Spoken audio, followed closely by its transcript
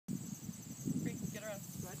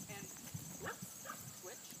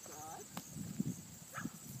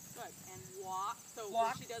walk. So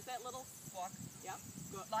Walk. when she does that little, Walk. yep,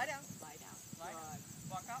 good. Lie down. Lie down. Lie Good. down.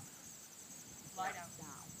 Walk up. Lie down.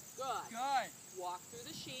 Down. Good. Good. Walk through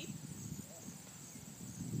the sheep.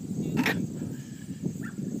 Excuse me.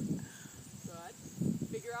 Good.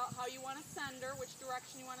 Figure out how you want to send her, which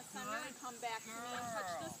direction you want to send her, and come back to me and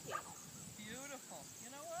touch this panel. Beautiful. You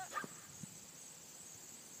know what?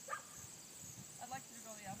 I'd like you to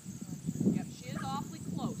go the opposite direction. Yep, she is awfully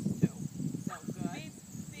close too. So good. Beep,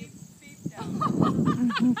 beep, beep down.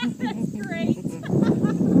 That's great.